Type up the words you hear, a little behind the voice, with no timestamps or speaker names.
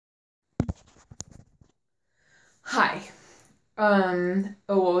Hi. What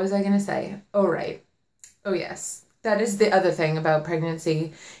was I gonna say? Oh, right. Oh, yes. That is the other thing about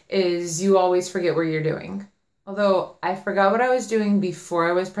pregnancy is you always forget what you're doing. Although I forgot what I was doing before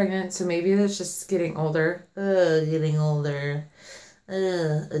I was pregnant, so maybe that's just getting older. Getting older.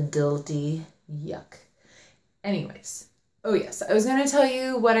 Adulty. Yuck. Anyways. Oh, yes. I was gonna tell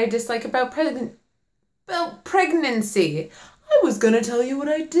you what I dislike about pregnancy. I was gonna tell you what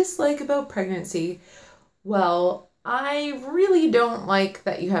I dislike about pregnancy. Well, I really don't like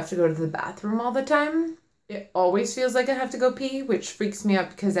that you have to go to the bathroom all the time. It always feels like I have to go pee, which freaks me out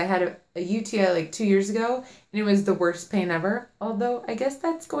because I had a UTI like 2 years ago and it was the worst pain ever. Although I guess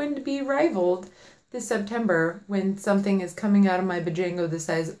that's going to be rivaled this September when something is coming out of my vajango the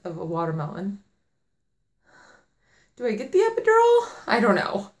size of a watermelon. Do I get the epidural? I don't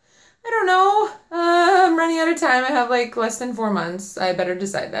know. I don't know. I'm running out of time. I have like less than 4 months. I better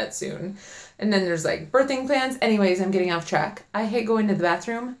decide that soon. And then there's like birthing plans. Anyways, I'm getting off track. I hate going to the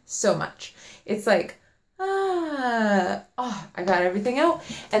bathroom so much. It's like, I got everything out.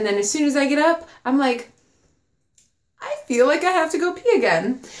 And then as soon as I get up, I'm like, I feel like I have to go pee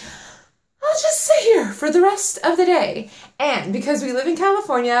again. I'll just sit here for the rest of the day. And because we live in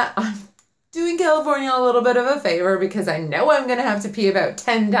California, I'm doing California a little bit of a favor because I know I'm going to have to pee about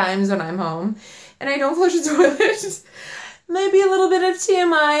 10 times when I'm home. And I don't flush the toilet. Maybe a little bit of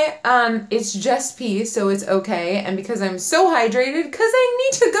TMI. It's just pee, so it's okay. And because I'm so hydrated, because I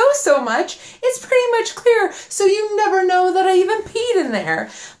need to go so much, it's pretty much clear. So you never know that I even peed in there.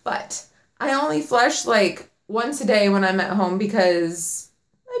 But I only flush like once a day when I'm at home because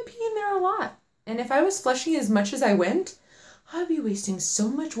I pee in there a lot. And if I was flushing as much as I went, I'd be wasting so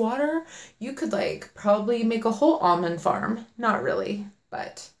much water. You could like probably make a whole almond farm. Not really,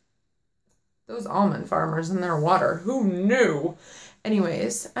 but those almond farmers and their water, who knew?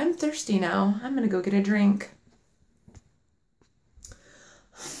 Anyways, I'm thirsty now. I'm gonna go get a drink.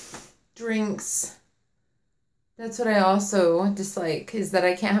 Drinks. That's what I also dislike, is that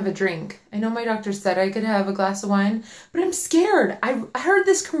I can't have a drink. I know my doctor said I could have a glass of wine, but I'm scared. I heard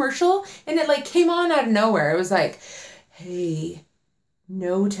this commercial and it like came on out of nowhere. It was like, hey,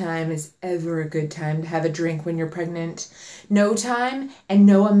 no time is ever a good time to have a drink when you're pregnant. No time and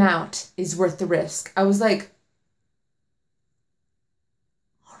no amount is worth the risk. I was like,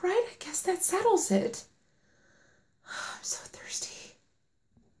 all right, I guess that settles it. I'm so